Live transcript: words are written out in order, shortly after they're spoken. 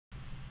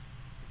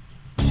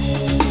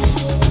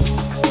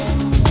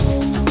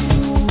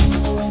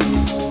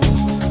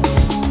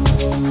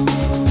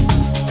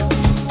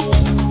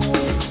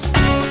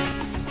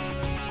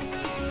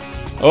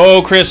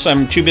Oh, Chris,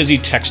 I'm too busy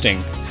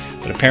texting.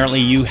 But apparently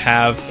you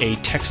have a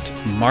text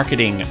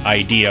marketing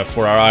idea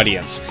for our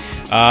audience.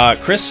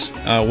 Chris,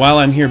 while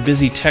I'm here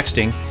busy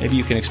texting, maybe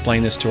you can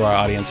explain this to our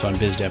audience on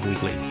BizDev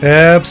Weekly.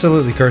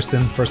 Absolutely,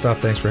 Kersten. First off,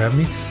 thanks for having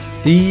me.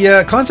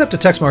 The concept of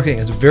text marketing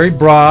is very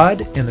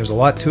broad and there's a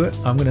lot to it.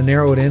 I'm going to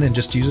narrow it in and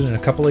just use it in a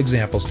couple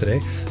examples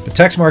today. But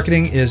text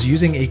marketing is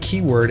using a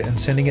keyword and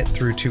sending it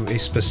through to a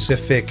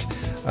specific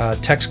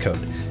text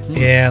code.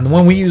 And the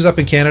one we use up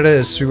in Canada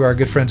is through our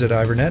good friends at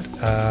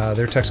Ivernet.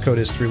 Their text code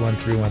is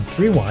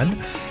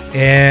 313131.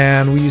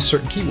 And we use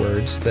certain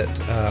keywords that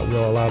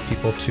will allow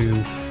people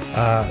to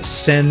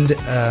send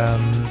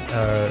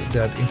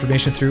that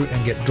information through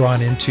and get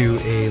drawn into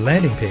a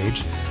landing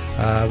page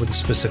with a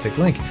specific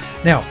link.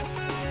 Now,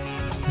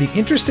 the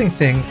interesting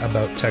thing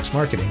about text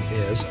marketing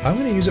is I'm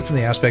going to use it from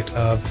the aspect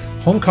of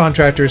home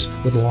contractors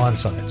with lawn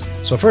signs.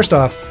 So first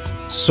off,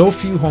 so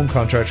few home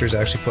contractors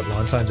actually put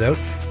lawn signs out.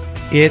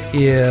 It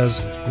is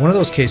one of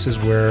those cases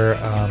where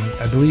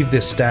I believe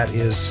this stat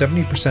is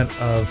 70%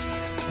 of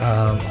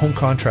home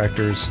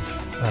contractors'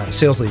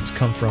 sales leads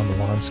come from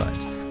lawn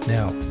signs.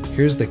 Now,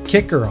 here's the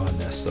kicker on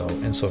this though,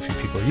 and so few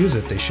people use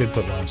it, they should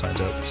put lawn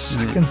signs out. The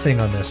second thing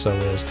on this though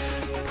is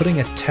putting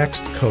a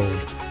text code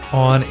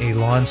on a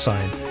lawn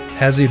sign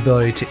has the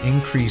ability to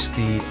increase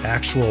the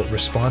actual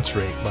response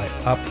rate by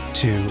up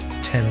to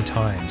 10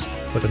 times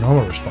what the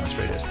normal response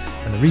rate is.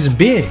 And the reason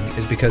being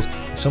is because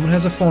if someone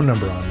has a phone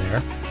number on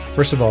there,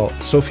 first of all,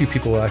 so few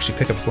people will actually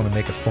pick up the phone and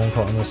make a phone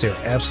call unless they are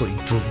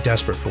absolutely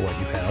desperate for what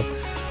you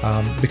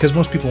have. Because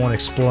most people want to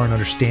explore and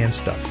understand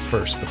stuff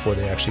first before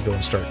they actually go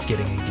and start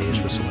getting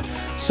engaged with someone.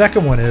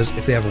 Second one is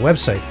if they have a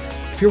website.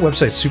 If your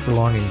website's super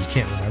long and you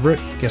can't remember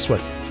it, guess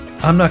what?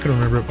 I'm not going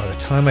to remember it by the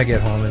time I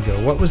get home and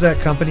go, what was that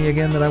company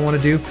again that I want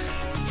to do?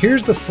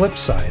 Here's the flip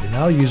side, and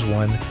I'll use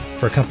one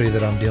for a company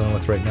that I'm dealing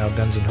with right now,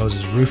 Guns N'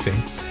 Hoses Roofing.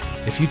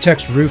 If you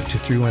text roof to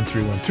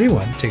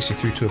 313131, it takes you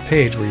through to a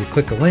page where you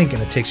click a link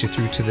and it takes you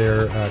through to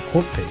their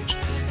quote page.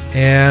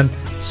 And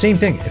same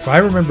thing, if I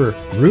remember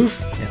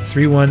roof and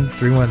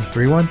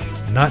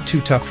 313131, not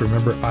too tough to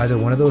remember either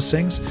one of those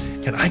things.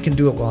 And I can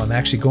do it while I'm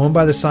actually going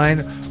by the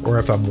sign or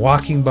if I'm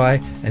walking by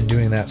and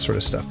doing that sort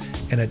of stuff.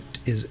 And it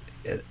is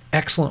an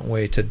excellent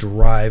way to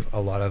drive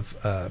a lot of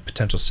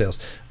potential sales.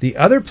 The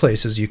other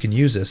places you can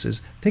use this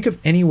is think of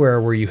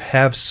anywhere where you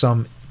have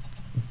some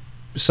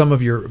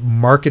of your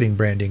marketing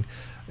branding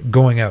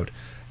going out.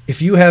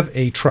 If you have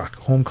a truck,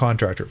 home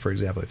contractor, for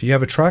example, if you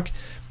have a truck,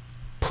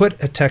 put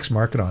a text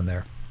market on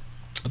there.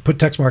 Put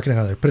text marketing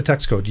on there. Put a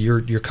text code,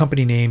 your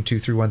company name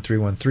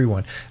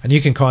 2313131, and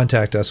you can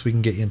contact us. We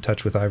can get you in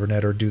touch with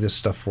Ivernet or do this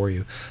stuff for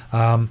you.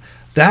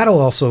 That'll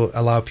also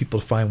allow people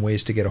to find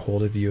ways to get a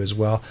hold of you as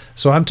well.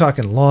 So I'm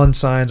talking lawn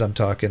signs, I'm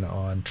talking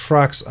on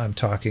trucks, I'm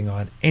talking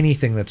on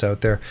anything that's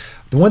out there.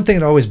 The one thing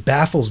that always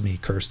baffles me,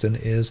 Kersten,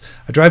 is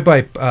I drive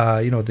by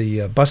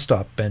the bus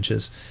stop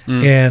benches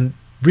and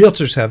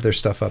realtors have their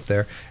stuff up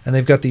there and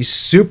they've got these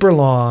super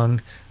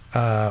long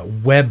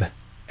web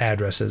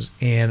addresses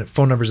and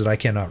phone numbers that I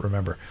cannot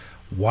remember.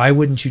 Why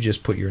wouldn't you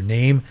just put your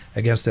name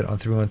against it on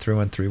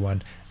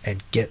 313131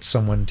 and get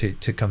someone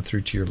to come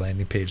through to your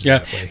landing page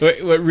that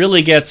way? What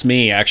really gets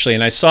me, actually,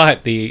 and I saw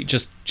it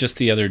just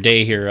the other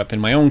day here up in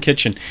my own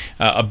kitchen,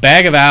 a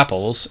bag of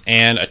apples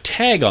and a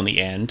tag on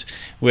the end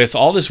with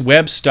all this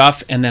web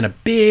stuff and then a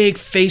big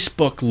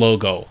Facebook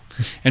logo.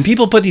 And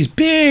people put these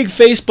big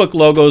Facebook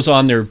logos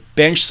on their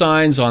bench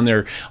signs, on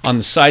the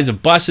sides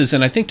of buses,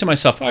 and I think to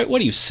myself, all right,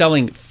 what are you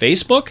selling,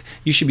 Facebook?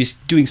 You should be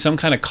doing some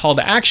kind of call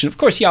to action. Of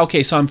course, yeah,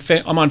 okay, so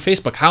I'm on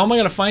Facebook. How am I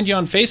going to find you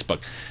on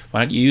Facebook?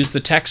 Why don't you use the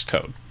text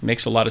code?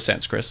 Makes a lot of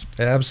sense, Chris.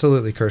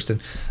 Absolutely, Kersten.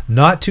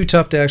 Not too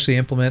tough to actually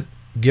implement.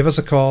 Give us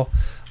a call,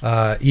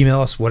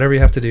 email us, whatever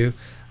you have to do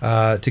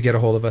to get a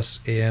hold of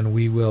us, and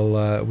we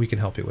can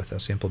help you with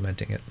us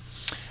implementing it.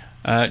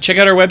 Check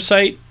out our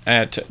website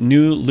at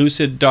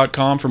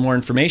newlucid.com for more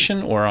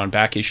information or on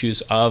back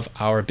issues of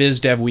our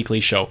BizDev Weekly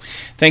show.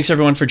 Thanks,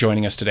 everyone, for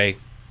joining us today.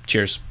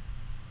 Cheers.